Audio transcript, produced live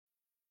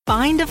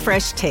Find a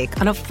fresh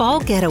take on a fall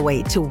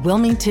getaway to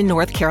Wilmington,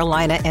 North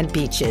Carolina and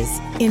beaches.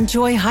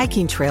 Enjoy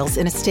hiking trails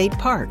in a state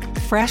park,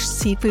 fresh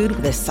seafood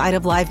with a side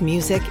of live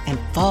music, and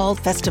fall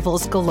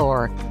festivals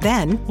galore.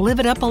 Then live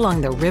it up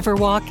along the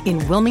Riverwalk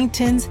in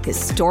Wilmington's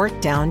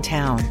historic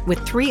downtown.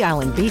 With 3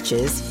 island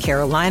beaches,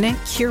 Carolina,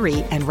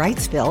 Curie, and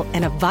Wrightsville,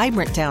 and a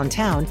vibrant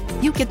downtown,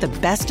 you get the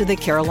best of the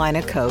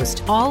Carolina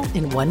coast all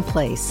in one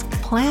place.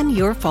 Plan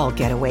your fall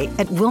getaway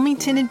at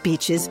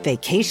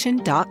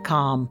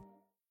WilmingtonandBeachesVacation.com.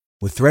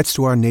 With threats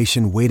to our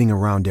nation waiting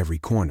around every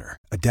corner,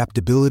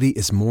 adaptability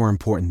is more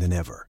important than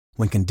ever.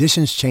 When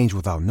conditions change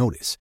without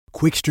notice,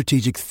 quick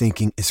strategic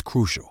thinking is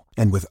crucial.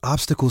 And with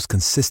obstacles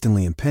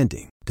consistently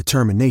impending,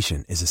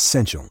 determination is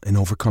essential in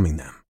overcoming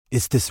them.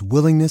 It's this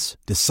willingness,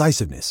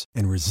 decisiveness,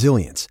 and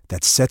resilience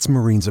that sets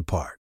Marines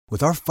apart.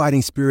 With our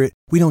fighting spirit,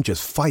 we don't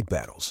just fight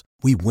battles,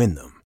 we win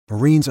them.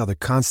 Marines are the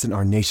constant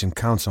our nation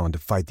counts on to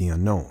fight the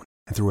unknown.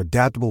 And through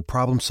adaptable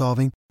problem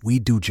solving, we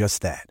do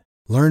just that.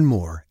 Learn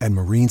more at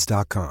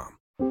marines.com.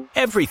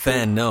 Every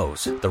fan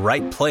knows the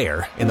right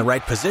player in the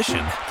right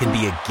position can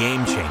be a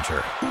game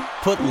changer.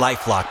 Put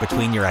LifeLock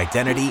between your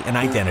identity and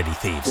identity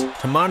thieves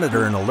to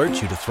monitor and alert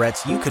you to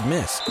threats you could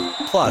miss.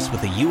 Plus,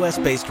 with a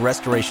U.S.-based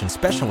restoration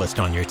specialist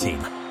on your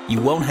team,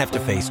 you won't have to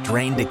face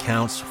drained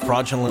accounts,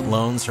 fraudulent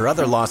loans, or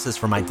other losses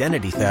from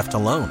identity theft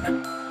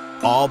alone.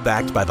 All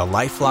backed by the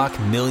LifeLock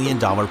 $1 Million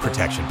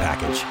Protection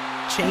Package.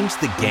 Change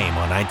the game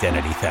on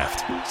identity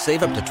theft.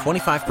 Save up to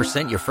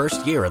 25% your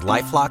first year at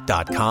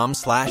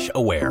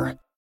LifeLock.com/aware.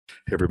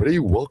 Hey everybody,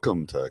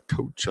 welcome to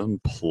Coach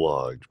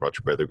Unplugged, brought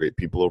to you by the great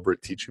people over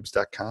at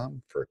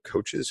teachhoops.com for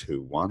coaches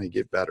who want to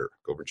get better.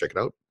 Go over and check it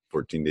out.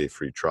 14-day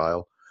free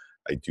trial.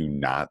 I do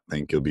not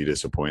think you'll be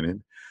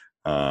disappointed.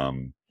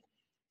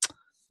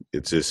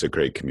 It's just a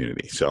great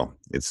community. So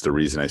it's the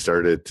reason I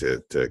started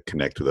to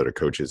connect with other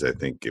coaches. I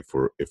think if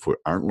we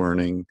aren't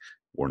learning,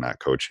 we're not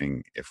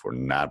coaching. If we're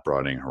not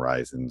broadening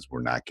horizons,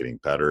 we're not getting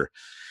better.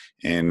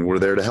 And we're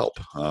there to help.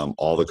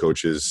 All the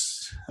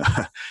coaches,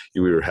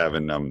 we were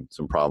having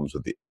some problems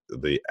with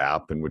the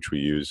app in which we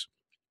use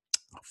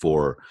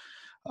for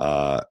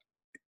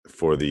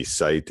the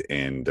site.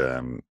 And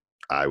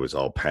I was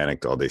all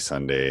panicked all day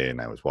Sunday,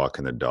 and I was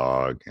walking the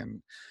dog,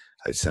 and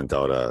I sent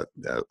out a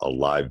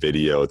live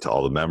video to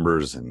all the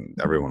members, and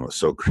everyone was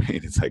so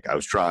great. It's like I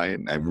was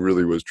trying. I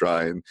really was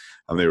trying.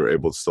 And they were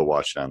able to still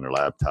watch it on their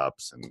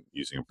laptops, and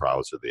using a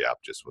browser, the app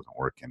just wasn't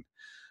working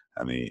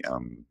on the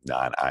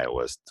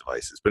non-iOS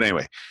devices. But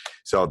anyway,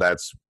 so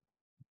that's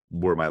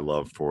where my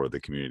love for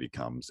the community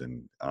comes.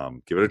 And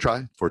give it a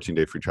try.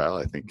 14-day free trial.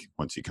 I think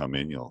once you come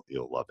in,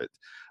 you'll love it.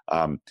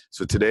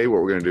 So today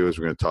what we're going to do is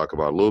we're going to talk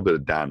about a little bit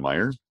of Don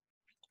Meyer.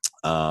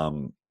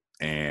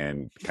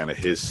 And kind of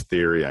his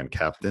theory on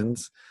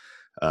captains.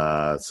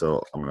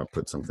 So I'm going to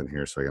put something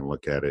here so I can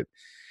look at it.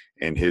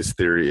 And his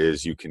theory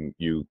is you can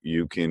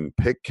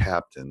pick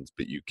captains,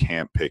 but you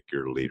can't pick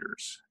your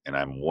leaders. And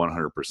I'm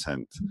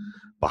 100%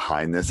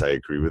 behind this. I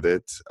agree with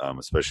it,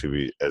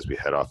 especially as we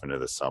head off into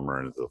the summer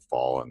and into the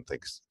fall and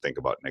think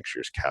about next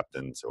year's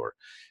captains. Or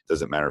it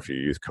doesn't matter if you're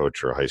a youth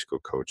coach or a high school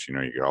coach. You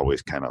know, you're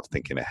always kind of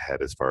thinking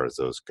ahead as far as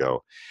those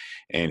go.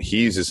 And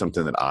he uses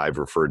something that I've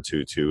referred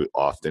to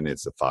often.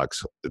 It's the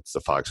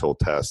foxhole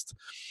test.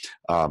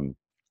 So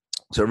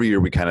every year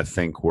we kind of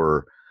think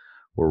we're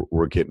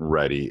getting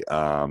ready.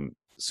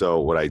 So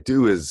what I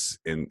do is,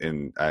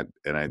 and I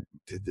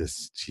did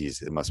this,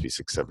 it must be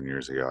 6-7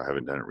 years ago. I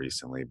haven't done it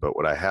recently, but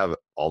what I have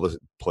all the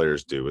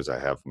players do is I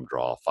have them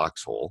draw a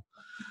foxhole.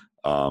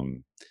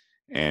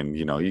 And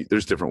you know,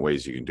 there's different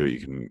ways you can do it. You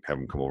can have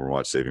them come over and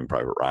watch Saving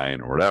Private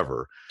Ryan or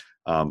whatever.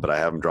 But I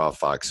have them draw a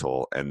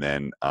foxhole, and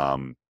then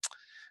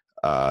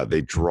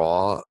they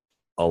draw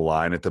a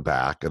line at the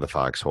back of the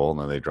foxhole, and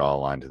then they draw a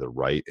line to the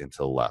right and to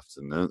the left,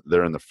 and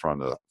they're in the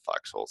front of the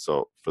foxhole.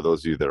 So for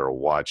those of you that are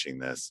watching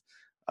this,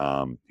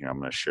 I'm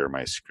going to share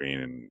my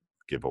screen and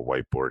give a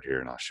whiteboard here,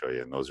 and I'll show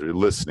you. And those who are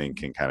listening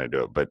can kind of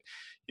do it. But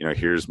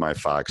here's my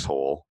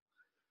foxhole.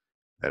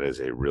 That is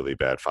a really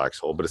bad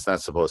foxhole, but it's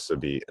not supposed to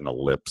be an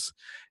ellipse.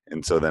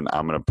 And so then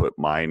I'm going to put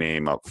my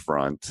name up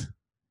front.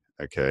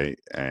 Okay,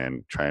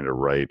 and trying to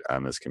write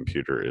on this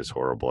computer is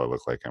horrible. I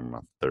look like I'm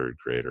a third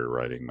grader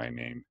writing my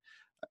name.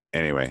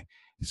 Anyway,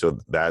 so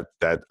that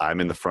I'm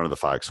in the front of the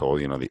foxhole,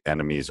 the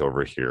enemy's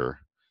over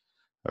here.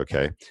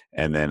 Okay.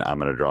 And then I'm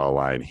going to draw a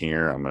line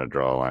here. I'm going to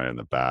draw a line in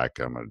the back.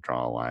 I'm going to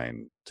draw a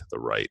line to the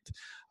right.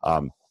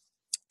 And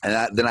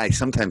then I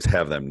sometimes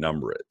have them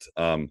number it.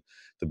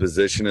 The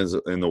position is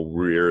in the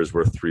rear is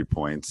worth 3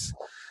 points.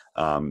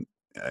 And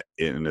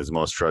is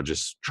most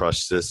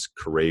trusted,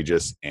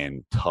 courageous,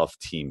 and tough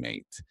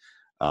teammate.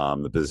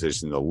 The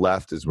position on the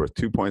left is worth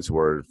 2 points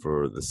awarded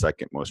for the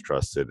second most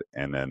trusted,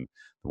 and then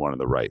the one on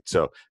the right.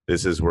 So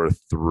this is worth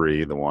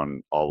 3, the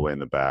one all the way in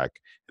the back.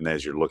 And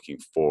as you're looking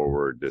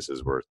forward, this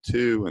is worth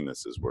 2, and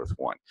this is worth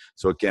 1.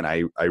 So again,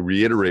 I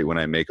reiterate when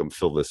I make them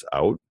fill this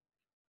out,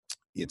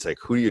 it's like,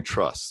 who do you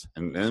trust?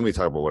 And then we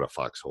talk about what a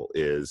foxhole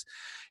is.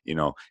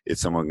 Is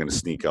someone going to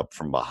sneak up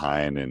from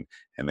behind and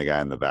the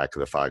guy in the back of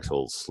the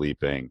foxhole is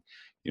sleeping?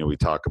 We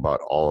talk about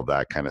all of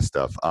that kind of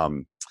stuff.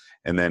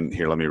 And then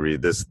here, let me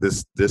read this.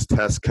 This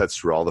test cuts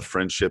through all the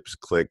friendships,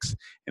 cliques,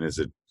 and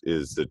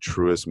is the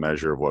truest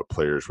measure of what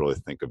players really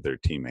think of their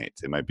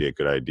teammates. It might be a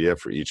good idea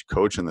for each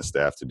coach and the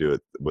staff to do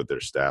it with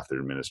their staff, their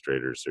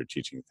administrators, their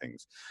teaching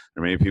things.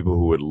 There are many people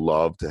who would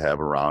love to have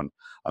around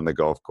on the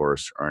golf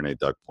course or in a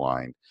duck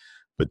blind,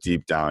 but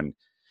deep down,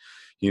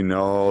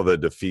 the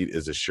defeat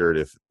is assured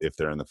if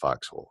they're in the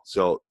foxhole.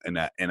 So, and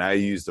I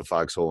use the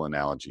foxhole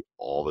analogy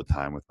all the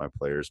time with my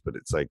players, but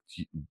it's like,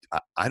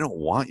 I don't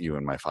want you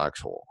in my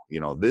foxhole.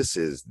 This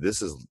is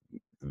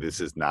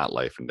not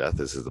life and death.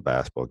 This is a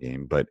basketball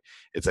game, but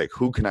it's like,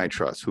 who can I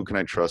trust? Who can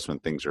I trust when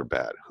things are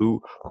bad?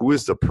 Who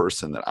is the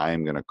person that I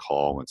am going to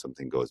call when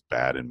something goes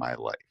bad in my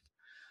life?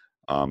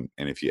 And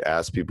if you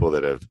ask people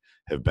that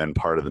have been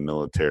part of the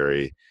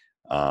military,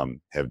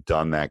 have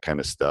done that kind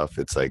of stuff,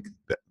 it's like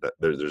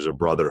there's a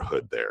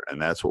brotherhood there,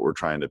 and that's what we're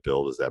trying to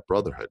build, is that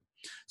brotherhood.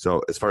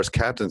 So as far as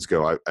captains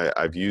go,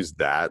 I've used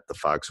the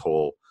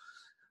foxhole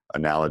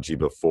analogy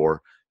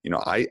before.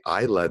 I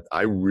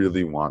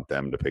really want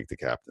them to pick the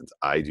captains.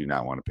 I do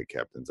not want to pick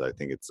captains. I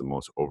think it's the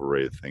most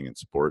overrated thing in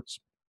sports.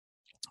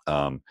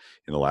 In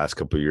the last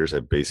couple of years,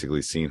 I've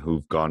basically seen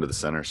who've gone to the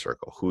center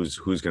circle, who's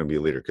going to be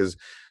a leader, because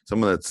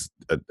someone that's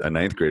a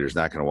ninth grader is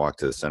not going to walk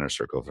to the center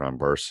circle if they're on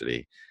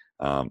varsity.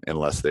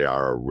 Unless they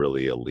are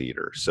really a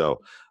leader. So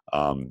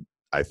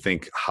I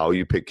think how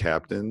you pick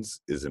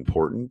captains is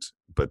important,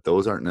 but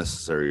those aren't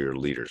necessarily your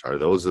leaders. Are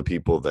those the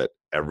people that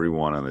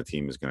everyone on the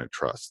team is going to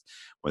trust?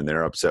 When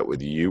they're upset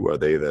with you, are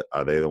they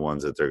the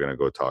ones that they're going to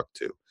go talk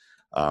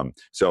to?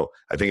 So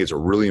I think it's a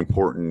really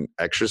important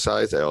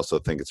exercise. I also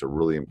think it's a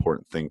really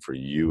important thing for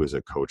you as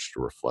a coach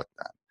to reflect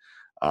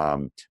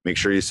on. Make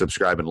sure you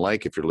subscribe and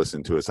like if you're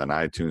listening to us on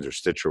iTunes or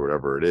Stitcher, or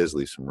whatever it is.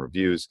 Leave some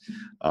reviews.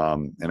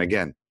 And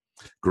again,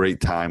 great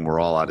time. We're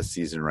all out of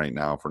season right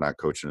now. If we're not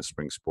coaching a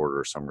spring sport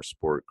or a summer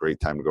sport, great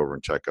time to go over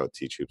and check out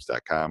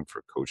teachhoops.com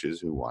for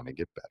coaches who want to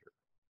get better.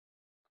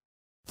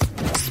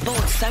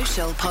 Sports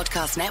Social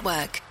Podcast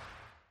Network.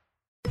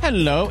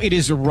 Hello, it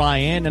is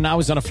Ryan, and I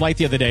was on a flight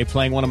the other day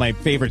playing one of my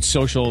favorite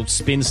social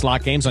spin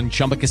slot games on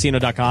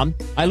ChumbaCasino.com.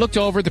 I looked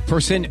over at the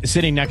person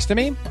sitting next to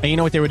me, and you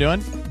know what they were doing?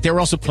 They were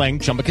also playing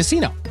Chumba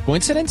Casino.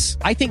 Coincidence?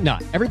 I think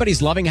not.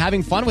 Everybody's loving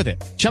having fun with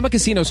it. Chumba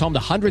Casino is home to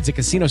hundreds of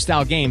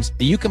casino-style games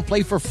that you can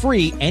play for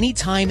free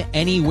anytime,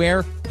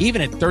 anywhere,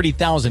 even at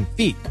 30,000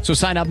 feet. So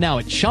sign up now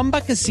at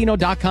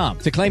ChumbaCasino.com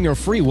to claim your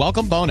free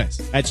welcome bonus.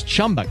 That's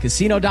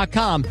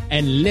ChumbaCasino.com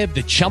and live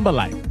the Chumba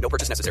life. No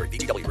purchase necessary.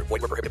 VGW. Void where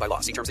prohibited by law.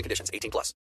 See terms and conditions. 18+.